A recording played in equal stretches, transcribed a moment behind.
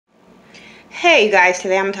Hey you guys,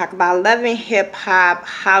 today I'm going to talk about Love and Hip Hop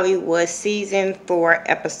Hollywood Season 4,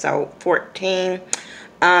 Episode 14.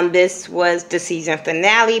 This was the season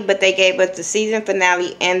finale, but they gave us the season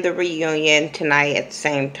finale and the reunion tonight at the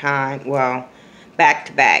same time. Well, back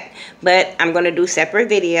to back. But I'm going to do separate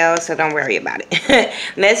videos, so don't worry about it.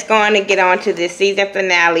 Let's go on and get on to this season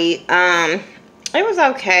finale. It was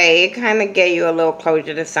okay. It kind of gave you a little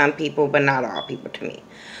closure to some people, but not all people to me.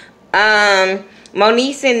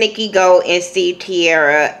 Moniece and Nikki go and see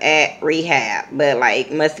Tiara at rehab, but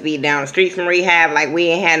like must be down the street from rehab. Like we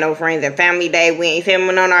ain't had no friends at family day. We ain't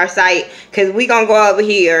filming on our site because we gonna go over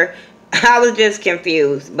here. I was just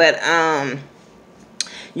confused, but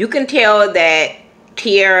you can tell that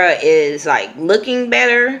Tiara is like looking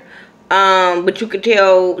better. But you could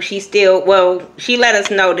tell she still, well, she let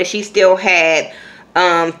us know that she still had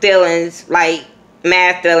feelings, like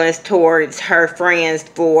mad feelings towards her friends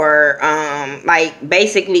for like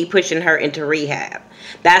basically pushing her into rehab.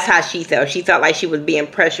 That's how she felt. She felt like she was being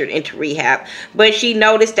pressured into rehab, but she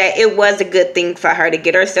noticed that it was a good thing for her to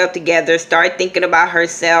get herself together, start thinking about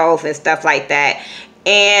herself and stuff like that.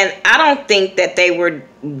 And I don't think that they were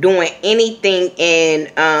doing anything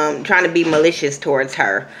in trying to be malicious towards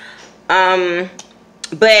her.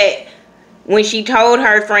 But when she told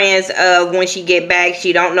her friends of when she get back,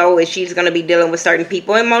 she don't know if she's going to be dealing with certain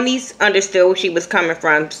people. And Moniece understood where she was coming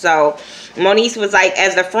from. So Moniece was like,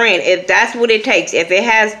 as a friend, if that's what it takes, if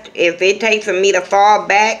it takes for me to fall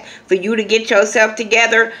back, for you to get yourself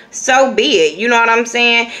together, so be it. You know what I'm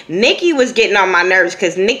saying? Nikki was getting on my nerves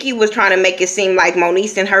because Nikki was trying to make it seem like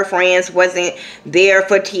Moniece and her friends wasn't there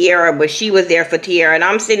for Tiara, but she was there for Tiara. And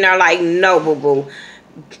I'm sitting there like, no, boo-boo.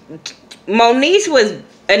 Moniece was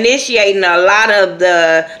initiating a lot of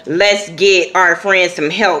the let's get our friends some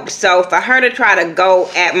help. So for her to try to go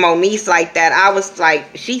at Moniece like that, I was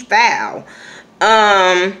like, she foul.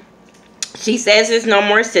 She says there's no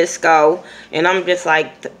more Cisco, and I'm just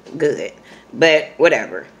like, good. But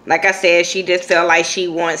whatever. Like I said, she just felt like she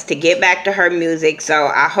wants to get back to her music, so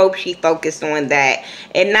I hope she focused on that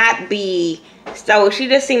and not be, so she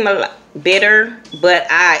just seemed a lot bitter, but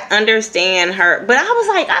I understand her. But I was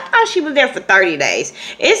like, I thought she was there for 30 days.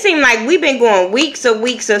 It seemed like we've been going weeks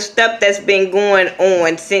of stuff that's been going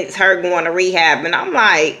on since her going to rehab, and I'm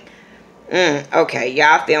like, okay,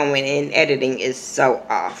 y'all filming and editing is so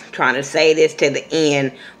off. Trying to say this to the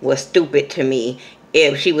end was stupid to me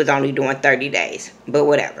if she was only doing 30 days, but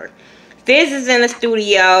whatever. Fizz is in the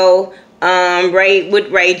studio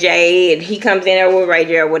with Ray J, and he comes in there with Ray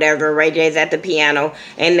J or whatever. Ray J's at the piano,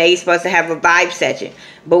 and they supposed to have a vibe session.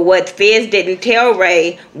 But what Fizz didn't tell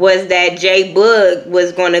Ray was that J Boog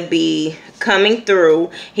was going to be coming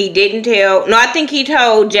through. He didn't tell, no, I think he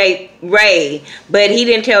told Ray, but he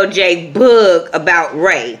didn't tell J Boog about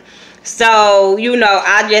Ray. So, you know,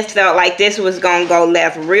 I just felt like this was going to go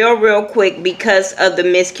left real quick because of the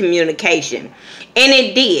miscommunication. And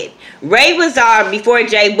it did. Ray was before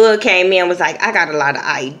J Boog came in, was like, I got a lot of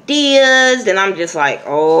ideas. And I'm just like,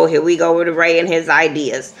 oh, here we go with Ray and his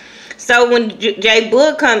ideas. So when J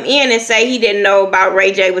Boog come in and say he didn't know about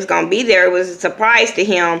Ray J was going to be there, it was a surprise to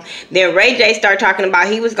him. Then Ray J started talking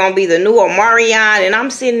about he was going to be the new Omarion. And I'm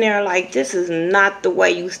sitting there like, this is not the way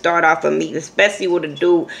you start off a meet, especially with a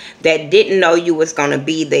dude that didn't know you was going to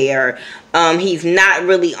be there. He's not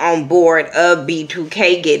really on board of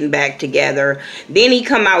B2K getting back together. Then he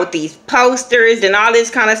come out with these posters and all this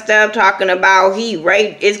kind of stuff talking about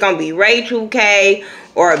it's going to be Ray 2K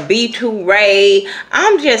or B2 Ray.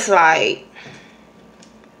 I'm just like,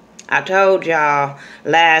 I told y'all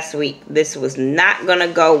last week this was not gonna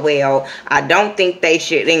go well. I don't think they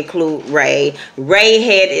should include Ray. Ray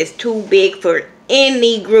head is too big for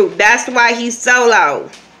any group. That's why he's solo.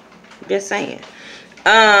 Just saying.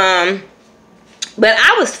 But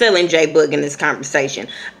I was feeling J Boog in this conversation.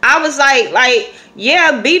 I was like,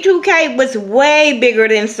 yeah, B2K was way bigger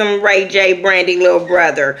than some Ray J Brandy little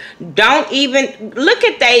brother. Don't even look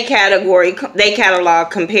at they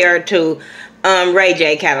catalog compared to Ray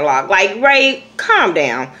J catalog. Like, Ray, calm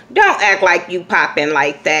down. Don't act like you popping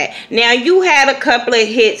like that. Now, you had a couple of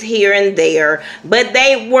hits here and there, but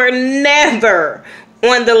they were never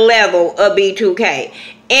on the level of B2K.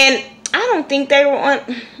 And I don't think they were on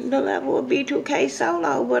the level of B2K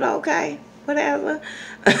solo, but okay, whatever.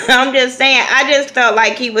 I'm just saying, I just felt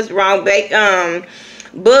like he was wrong.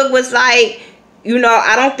 Boog was like, you know,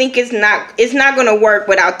 I don't think it's not going to work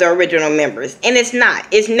without the original members. And it's not.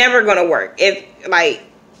 It's never going to work. If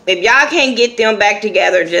y'all can't get them back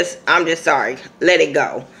together, I'm just sorry. Let it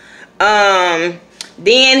go.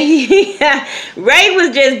 Then Ray was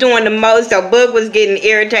just doing the most, so Boog was getting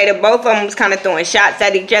irritated. Both of them was kind of throwing shots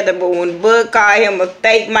at each other, but when Boog called him a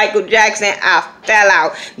fake Michael Jackson, I fell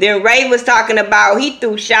out. Then Ray was talking about, he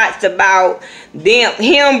threw shots about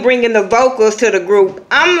him bringing the vocals to the group.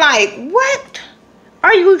 I'm like, what?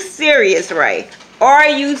 Are you serious, Ray? Are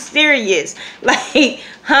you serious? Like,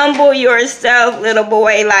 humble yourself, little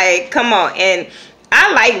boy. Like, come on. And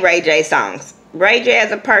I like Ray J songs. Ray J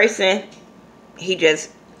as a person, he just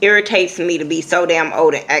irritates me to be so damn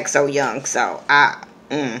old and act so young. So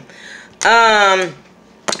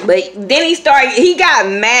but then he got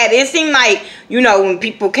mad. It seemed like, you know, when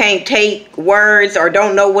people can't take words or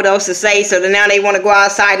don't know what else to say, so then now they want to go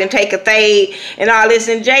outside and take a fade and all this.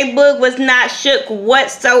 And J Boog was not shook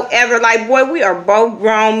whatsoever. Like, boy, we are both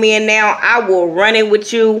grown men now. I will run it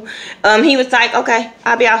with you. He was like, okay,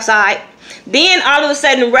 I'll be outside. Then all of a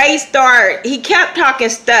sudden Ray he kept talking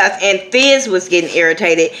stuff and Fizz was getting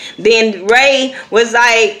irritated. Then Ray was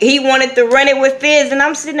like, he wanted to run it with Fizz, and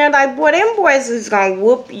I'm sitting there like, boy, them boys is gonna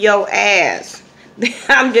whoop your ass.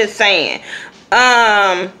 I'm just saying.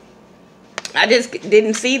 I just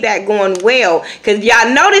didn't see that going well, because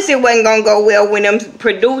y'all noticed it wasn't gonna go well when them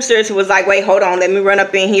producers was like, wait, hold on, let me run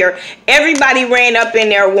up in here. Everybody ran up in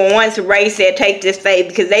there once Ray said take this fade,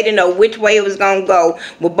 because they didn't know which way it was gonna go.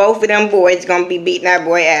 Well, both of them boys gonna be beating that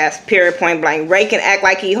boy ass, period, point blank. Ray can act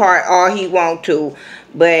like he hard all he want to,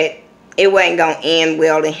 but it wasn't gonna end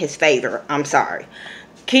well in his favor. I'm sorry.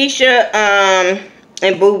 Keisha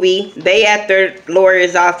and Boobie, they at their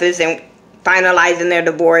lawyer's office and finalizing their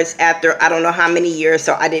divorce after I don't know how many years,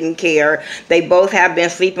 so I didn't care. They both have been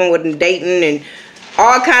sleeping with and dating and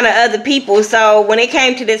all kind of other people. So when it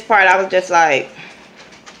came to this part, I was just like,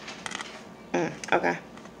 okay.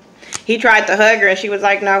 He tried to hug her and she was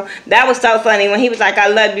like, no. That was so funny. When he was like, I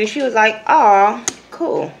love you, she was like, oh,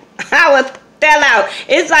 cool. I fell out.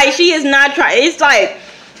 It's like she is not trying. It's like,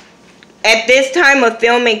 at this time of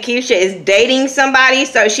filming, Keisha is dating somebody,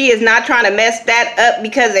 so she is not trying to mess that up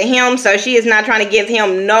because of him. So she is not trying to give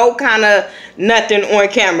him no kind of nothing on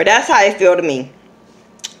camera. That's how it feel to me.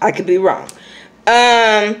 I could be wrong.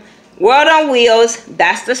 World on Wheels,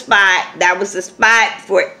 that's the spot. That was the spot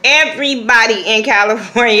for everybody in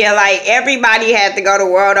California. Like, everybody had to go to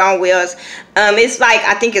World on Wheels. It's like,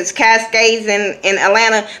 I think it's Cascades in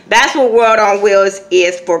Atlanta. That's what World on Wheels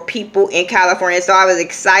is for people in California. So I was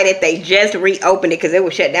excited they just reopened it, because it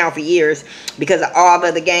was shut down for years because of all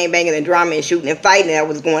of the gangbanging and drama and shooting and fighting that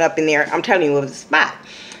was going up in there. I'm telling you, it was a spot.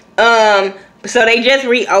 So they just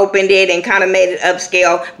reopened it and kind of made it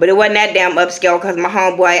upscale, but it wasn't that damn upscale because my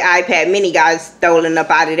homeboy iPad mini got stolen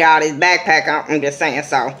up out of there, out of his backpack. I'm just saying,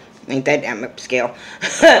 so ain't that damn upscale.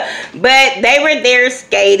 But they were there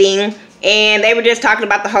skating and they were just talking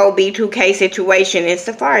about the whole B2K situation, and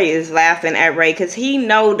Safari is laughing at Ray because he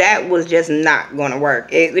know that was just not going to work.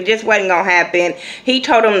 It just wasn't going to happen. He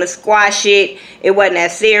told him to squash it. It wasn't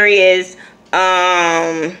that serious.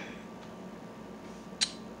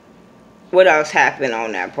 What else happened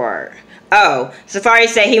on that part? Oh, Safari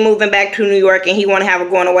said he moving back to New York and he want to have a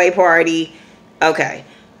going away party. Okay.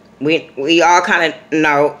 We all kind of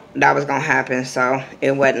know that was going to happen, so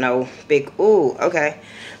it wasn't no big, ooh, okay.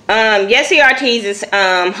 Yessie Ortiz is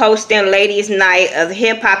hosting Ladies Night of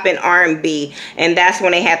Hip Hop and R&B, and that's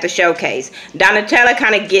when they have the showcase. Donatella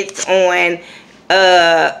kind of gets on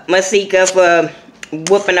Masika for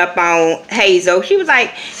whooping up on Hazel. She was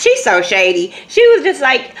like, she's so shady. She was just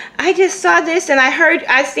like, I just saw this and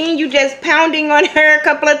I seen you just pounding on her a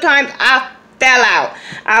couple of times. I fell out.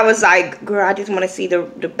 I was like, girl, I just want to see the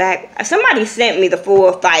back. Somebody sent me the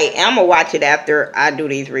full fight. I'm gonna watch it after I do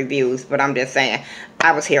these reviews, but I'm just saying,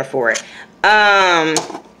 I was here for it.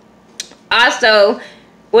 Also,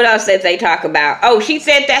 what else did they talk about? Oh, she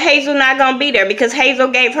said that Hazel not gonna be there because Hazel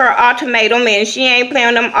gave her an ultimatum and she ain't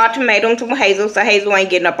playing them ultimatums from Hazel, so Hazel ain't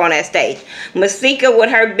getting up on that stage. Masika with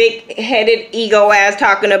her big-headed ego ass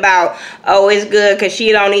talking about, oh, it's good because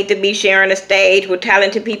she don't need to be sharing a stage with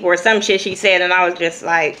talented people or some shit she said, and I was just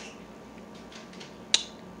like,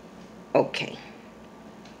 okay.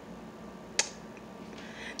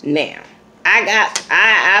 Now,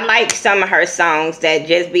 I like some of her songs that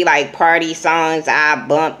just be like party songs I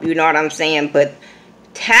bump, you know what I'm saying? But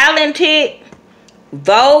talented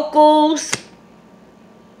vocals,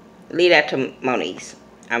 leave that to Monique.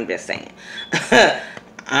 I'm just saying.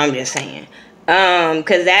 I'm just saying.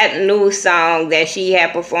 Cause that new song that she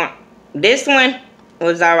had performed, this one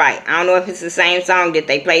was alright. I don't know if it's the same song that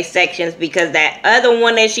they play sections, because that other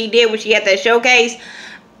one that she did when she had that showcase,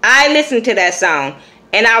 I listened to that song.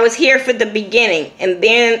 And I was here for the beginning, and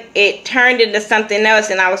then it turned into something else,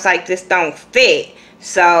 and I was like, this don't fit.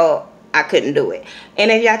 So I couldn't do it.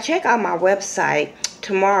 And if y'all check out my website,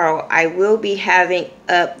 tomorrow I will be having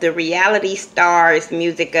up the reality stars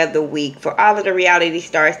music of the week for all of the reality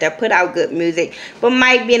stars that put out good music, but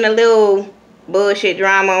might be in a little bullshit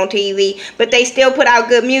drama on TV, but they still put out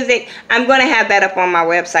good music. I'm going to have that up on my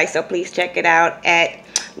website, so please check it out at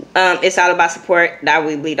it's all about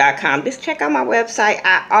support.weebly.com. Just check out my website.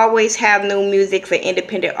 I always have new music for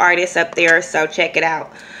independent artists up there, so check it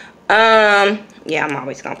out. Yeah, I'm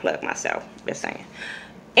always gonna plug myself, just saying.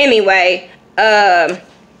 Anyway, yeah,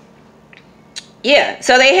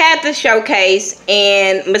 so they had the showcase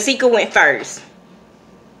and Masika went first.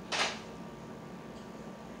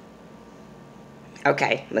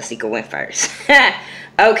 Okay, Masika went first.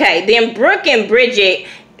 Okay, then Brooke and Bridget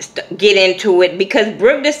get into it because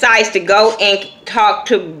Brooke decides to go and talk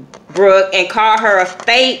to Brooke and call her a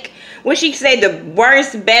fake, what she said, the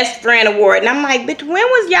worst best friend award. And I'm like, bitch, when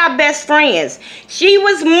was y'all best friends? She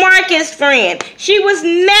was Marcus' friend. She was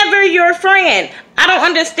never your friend. I don't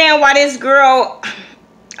understand why this girl,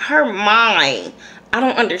 her mind, I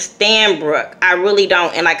don't understand Brooke. I really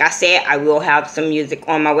don't. And like I said, I will have some music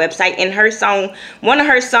on my website. And her song, one of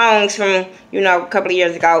her songs from, you know, a couple of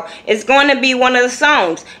years ago, is going to be one of the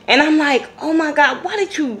songs. And I'm like, oh my God, why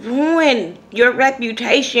did you ruin your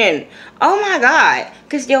reputation? Oh my God.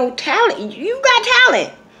 Because your talent, you got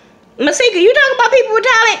talent. Masika, you talk about people with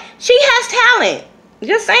talent. She has talent.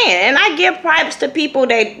 Just saying. And I give props to people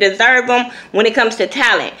that deserve them when it comes to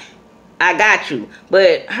talent. I got you.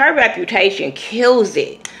 But her reputation kills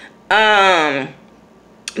it. But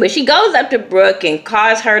she goes up to Brooke and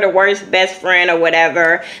calls her the worst best friend or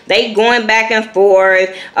whatever. They going back and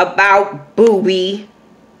forth about Booby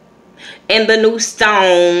and the new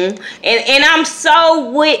song. And I'm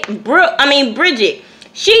so with Bridget.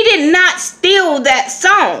 She did not steal that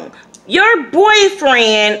song. Your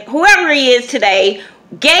boyfriend, whoever he is today,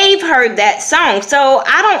 gave her that song. So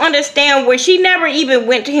I don't understand where she never even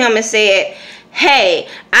went to him and said, hey,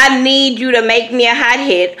 I need you to make me a hot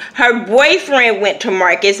hit. Her boyfriend went to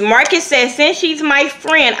Marcus. Marcus said, since she's my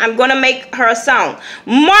friend, I'm going to make her a song.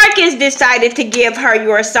 Marcus decided to give her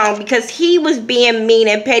your song because he was being mean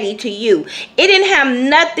and petty to you. It didn't have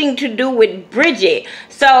nothing to do with Bridget.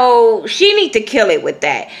 So she needs to kill it with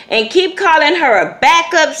that. And keep calling her a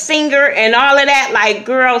backup singer and all of that. Like,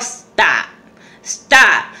 girl, stop.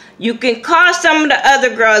 Stop. You can call some of the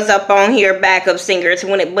other girls up on here backup singers,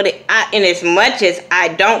 and as much as I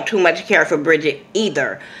don't too much care for Bridget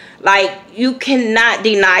either, like, you cannot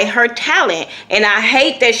deny her talent. And I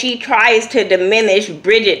hate that she tries to diminish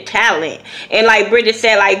Bridget's talent. And like Bridget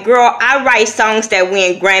said, like, girl, I write songs that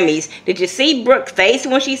win Grammys. Did you see Brooke's face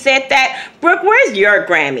when she said that? Brooke, where's your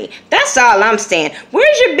Grammy? That's all I'm saying.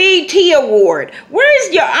 Where's your BET award?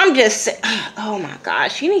 Where's your, I'm just, oh my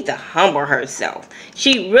gosh, she needs to humble herself.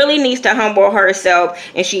 She really needs to humble herself.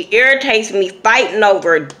 And she irritates me fighting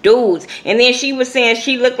over dudes. And then she was saying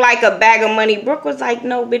she looked like a bag of money. Brooke was like,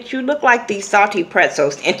 no, bitch, you look like these salty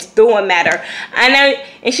pretzels. And it don't matter.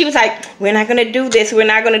 And she was like, we're not going to do this. We're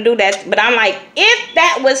not going to do that. But I'm like, if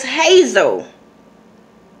that was Hazel,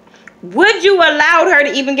 would you allow her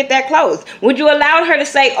to even get that close? Would you allow her to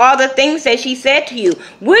say all the things that she said to you?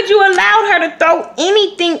 Would you allow her to throw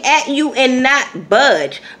anything at you and not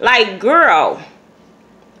budge? Like, girl,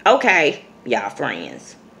 okay, y'all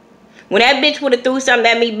friends. When that bitch would have threw something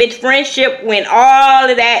at me, bitch, friendship, when all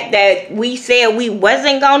of that we said we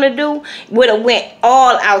wasn't going to do, would have went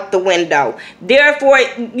all out the window. Therefore,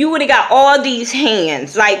 you would have got all these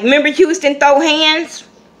hands. Like, remember Houston throw hands?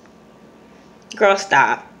 Girl,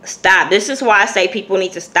 stop. Stop. This is why I say people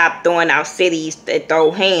need to stop throwing out cities that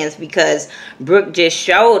throw hands, because Brooke just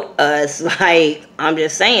showed us, like, I'm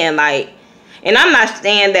just saying, like, and I'm not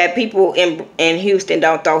saying that people in Houston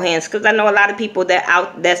don't throw hands, because I know a lot of people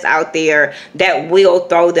that's out there that will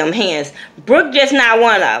throw them hands. Brooke just not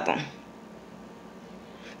one of them.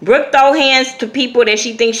 Brooke throw hands to people that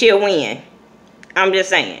she thinks she'll win. I'm just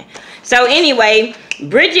saying. So anyway,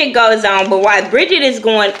 Bridget goes on, but while Bridget is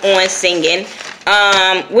going on singing,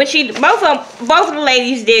 both of the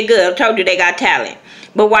ladies did good. I told you they got talent.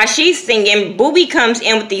 But while she's singing, Booby comes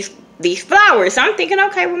in with these flowers. So I'm thinking,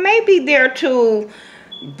 okay, well, maybe they're to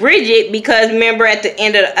Bridget, because remember at the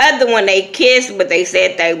end of the other one they kissed, but they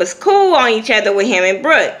said they was cool on each other with him and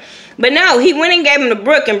Brooke. But no, he went and gave him to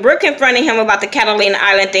Brooke, and Brooke confronted him about the Catalina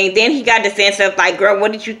Island thing. Then he got the sense of like, girl,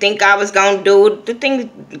 what did you think I was gonna do? The things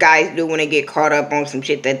guys do when they get caught up on some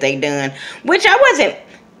shit that they done, which I wasn't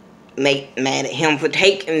mad at him for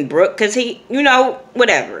taking Brooke, because he, you know,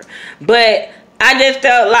 whatever. But I just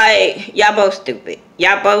felt like, y'all both stupid.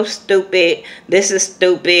 Y'all both stupid. This is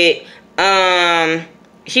stupid.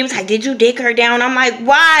 she was like, did you dick her down? I'm like,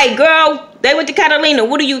 why, girl? They went to Catalina.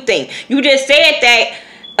 What do you think? You just said that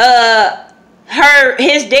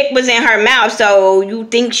his dick was in her mouth, so you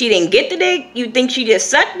think she didn't get the dick? You think she just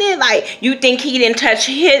sucked it? Like, you think he didn't touch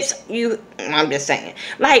his? I'm just saying.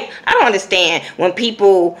 Like, I don't understand when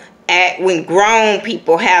when grown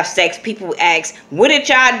people have sex, people ask, what did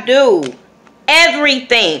y'all do?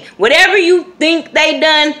 Everything. Whatever you think they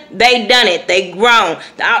done it. They grown.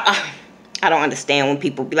 I don't understand when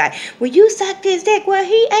people be like, well, you sucked his dick. Well,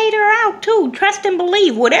 he ate her out too. Trust and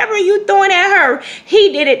believe. Whatever you throwing at her,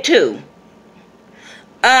 he did it too.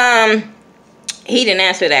 He didn't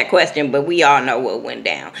answer that question, but we all know what went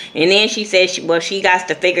down. And then she said, she got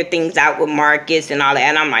to figure things out with Marcus and all that.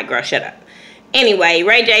 And I'm like, girl, shut up. Anyway,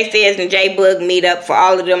 Ray J says and J Boog meet up for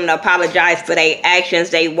all of them to apologize for their actions,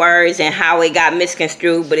 their words, and how it got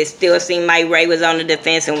misconstrued. But it still seemed like Ray was on the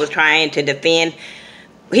defense and was trying to defend.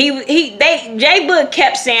 J Boog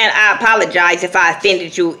kept saying, I apologize if I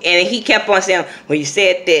offended you. And he kept on saying, well, you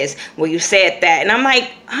said this. Well, you said that. And I'm like,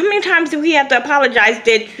 how many times do we have to apologize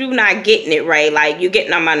that you're not getting it, Ray? Like, you're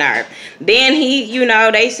getting on my nerve. Then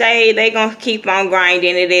they say they going to keep on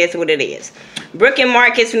grinding. It is what it is. Brooke and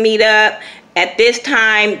Marcus meet up. At this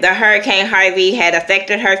time, the Hurricane Harvey had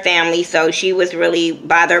affected her family, so she was really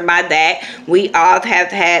bothered by that. We all have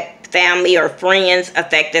had family or friends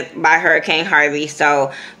affected by Hurricane Harvey,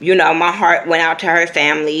 so, my heart went out to her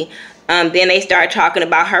family. Then they started talking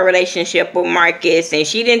about her relationship with Marcus, and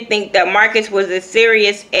she didn't think that Marcus was as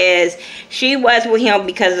serious as she was with him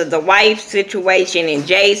because of the wife situation and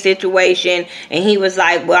Jay's situation. And he was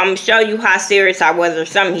like, well, I'm going to show you how serious I was or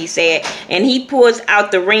something, he said. And he pulls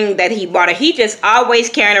out the ring that he bought her. He just always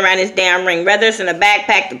carrying around his damn ring, whether it's in a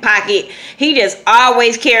backpack, the pocket. He just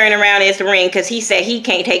always carrying around his ring because he said he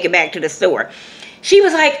can't take it back to the store. She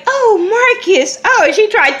was like, oh, Marcus. Oh, and she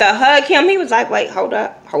tried to hug him. He was like, wait, hold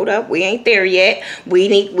up. We ain't there yet.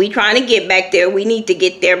 We trying to get back there. We need to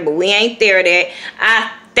get there, but we ain't there yet.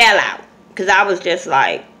 I fell out because I was just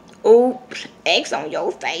like, oops, X on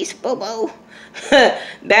your face, boo-boo.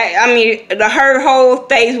 Her whole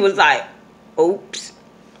face was like, oops.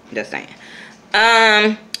 Just saying.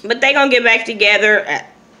 But they gonna get back together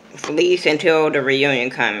at least until the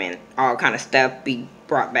reunion coming. All kind of stuff be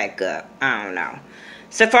brought back up. I don't know.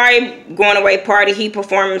 Safari going away party. He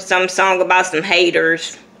performed some song about some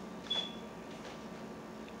haters.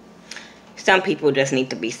 Some people just need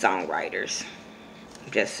to be songwriters.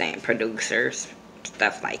 Just saying, producers,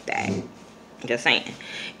 stuff like that. Just saying.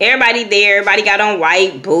 Everybody there. Everybody got on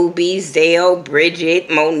white. Boobies, Zell, Bridget,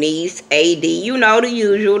 Moniece, AD. You know the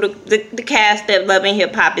usual. The cast of Love and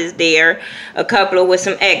Hip Hop is there. A couple with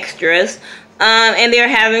some extras. And they're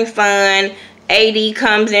having fun. AD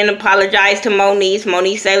comes in, apologize to Moniece.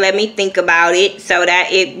 Moniece say, let me think about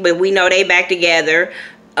it. But we know they back together.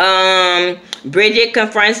 Bridget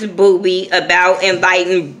confronts Booby about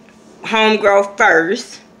inviting homegirl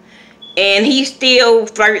first. And he still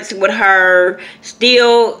flirts with her.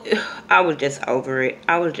 I was just over it.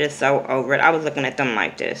 I was just so over it. I was looking at them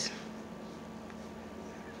like this.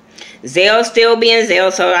 Zell still being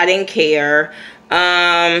Zell, so I didn't care.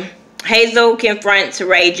 Hazel confronts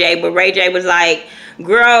Ray J, but Ray J was like,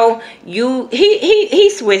 girl, he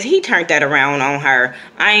switched, he turned that around on her.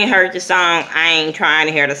 I ain't heard the song. I ain't trying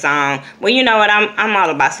to hear the song. Well, you know what? I'm all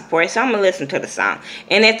about support, so I'm gonna listen to the song.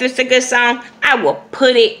 And if it's a good song, I will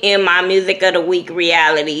put it in my Music of the Week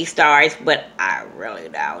reality stars, but I really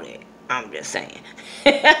doubt it. I'm just saying.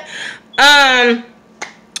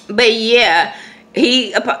 But yeah,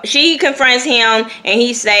 she confronts him, and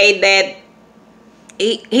he say that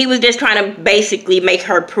he was just trying to basically make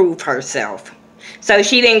her prove herself. So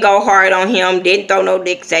she didn't go hard on him, didn't throw no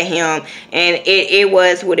dicks at him, and it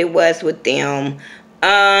was what it was with them.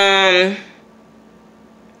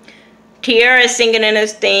 Tiara is singing in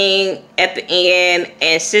this thing at the end,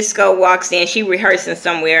 and Cisco walks in. She rehearsing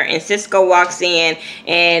somewhere, and Cisco walks in,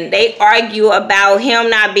 and they argue about him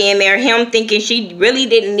not being there, him thinking she really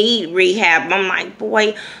didn't need rehab. I'm like,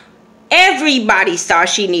 boy, everybody saw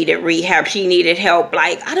she needed rehab. She needed help.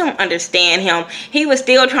 Like, I don't understand him. He was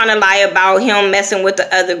still trying to lie about him messing with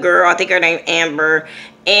the other girl. I think her name Amber.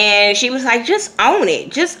 And she was like, just own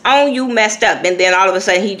it. Just own you messed up. And then all of a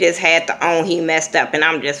sudden he just had to own he messed up. And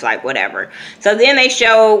I'm just like, whatever. So then they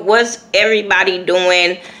show what's everybody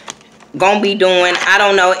doing, gonna be doing. I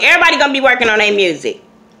don't know. Everybody gonna be working on their music.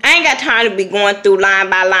 I ain't got time to be going through line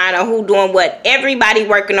by line of who doing what. Everybody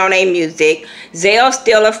working on their music. Zell's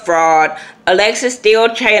still a fraud. Alexis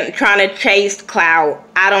still trying to chase clout.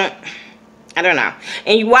 I don't know.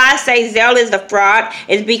 And why I say Zell is the fraud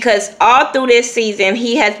is because all through this season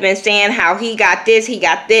he has been saying how he got this,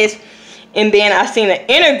 And then I seen an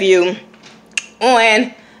interview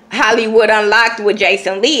on Hollywood Unlocked with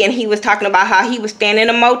Jason Lee, and he was talking about how he was staying in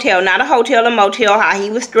a motel, not a hotel, a motel, how he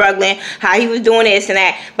was struggling, how he was doing this and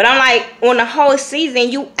that. But I'm like, on the whole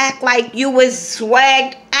season, you act like you was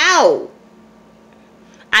swagged out.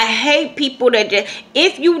 I hate people that just,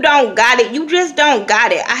 if you don't got it, you just don't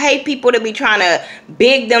got it. I hate people to be trying to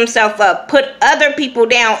big themselves up, put other people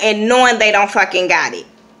down, and knowing they don't fucking got it.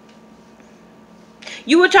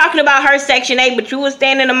 You were talking about her Section 8, but you were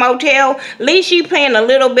staying in a motel. At least she paying a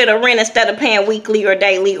little bit of rent instead of paying weekly or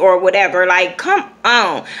daily or whatever. Like, come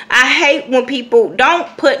on. I hate when people don't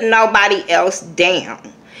put nobody else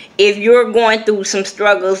down. If you're going through some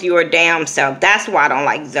struggles, your damn self. That's why I don't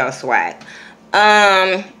like Zoe Swag.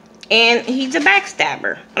 And he's a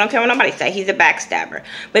backstabber. I don't care what nobody say. He's a backstabber.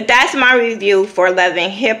 But that's my review for Love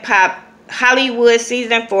and Hip Hop Hollywood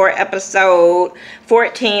Season 4, Episode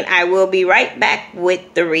 14. I will be right back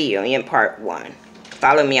with the reunion Part 1.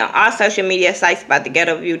 Follow me on all social media sites by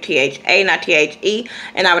ThaGhettoview, THA, not THE.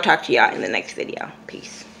 And I will talk to y'all in the next video.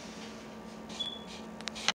 Peace.